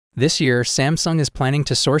This year, Samsung is planning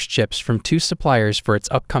to source chips from two suppliers for its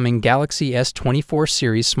upcoming Galaxy S24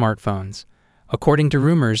 series smartphones. According to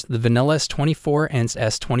rumors, the vanilla S24 and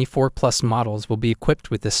S24 Plus models will be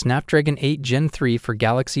equipped with the Snapdragon 8 Gen 3 for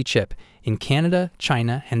Galaxy chip in Canada,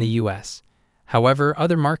 China, and the US. However,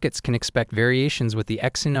 other markets can expect variations with the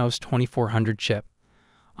Exynos 2400 chip.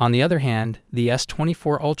 On the other hand, the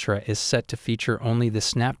S24 Ultra is set to feature only the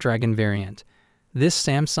Snapdragon variant. This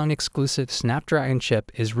Samsung-exclusive Snapdragon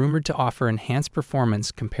chip is rumored to offer enhanced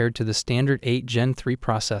performance compared to the standard 8 Gen 3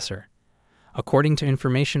 processor. According to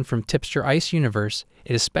information from Tipster Ice Universe,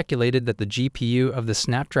 it is speculated that the GPU of the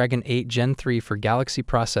Snapdragon 8 Gen 3 for Galaxy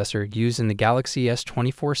processor used in the Galaxy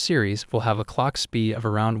S24 series will have a clock speed of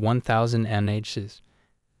around 1000 mHz.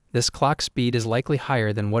 This clock speed is likely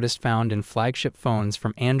higher than what is found in flagship phones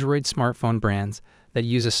from Android smartphone brands that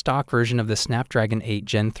use a stock version of the Snapdragon 8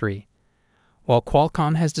 Gen 3. While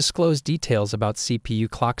Qualcomm has disclosed details about CPU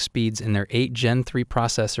clock speeds in their 8 Gen 3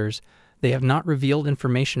 processors, they have not revealed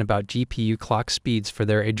information about GPU clock speeds for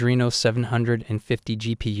their Exynos 750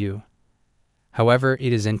 GPU. However,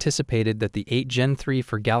 it is anticipated that the 8 Gen 3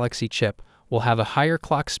 for Galaxy chip will have a higher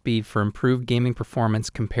clock speed for improved gaming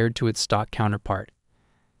performance compared to its stock counterpart.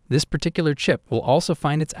 This particular chip will also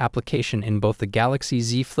find its application in both the Galaxy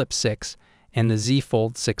Z Flip 6 and the Z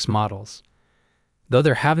Fold 6 models. Though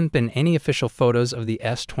there haven't been any official photos of the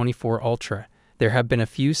S24 Ultra, there have been a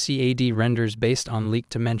few CAD renders based on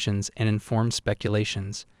leaked dimensions and informed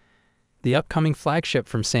speculations. The upcoming flagship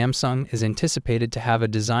from Samsung is anticipated to have a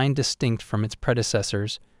design distinct from its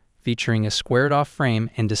predecessors, featuring a squared-off frame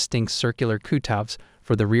and distinct circular cutouts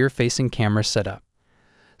for the rear-facing camera setup.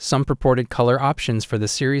 Some purported color options for the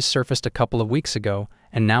series surfaced a couple of weeks ago,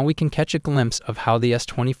 and now we can catch a glimpse of how the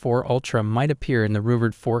S24 Ultra might appear in the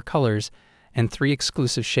rumored 4 colors and 3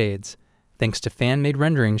 exclusive shades, thanks to fan-made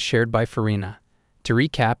renderings shared by Farina. To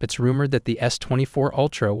recap, it's rumored that the S24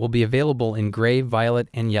 Ultra will be available in gray, violet,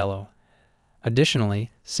 and yellow.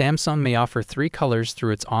 Additionally, Samsung may offer 3 colors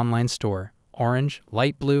through its online store: orange,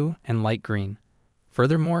 light blue, and light green.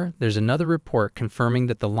 Furthermore, there's another report confirming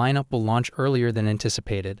that the lineup will launch earlier than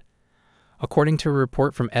anticipated. According to a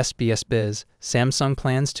report from SBS Biz, Samsung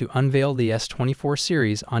plans to unveil the S24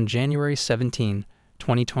 series on January 17,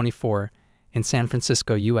 2024, in San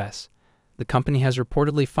Francisco, US. The company has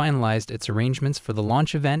reportedly finalized its arrangements for the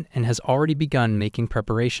launch event and has already begun making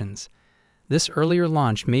preparations. This earlier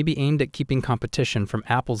launch may be aimed at keeping competition from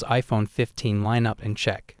Apple's iPhone 15 lineup in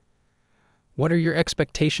check. What are your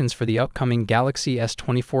expectations for the upcoming Galaxy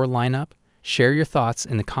S24 lineup? Share your thoughts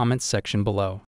in the comments section below.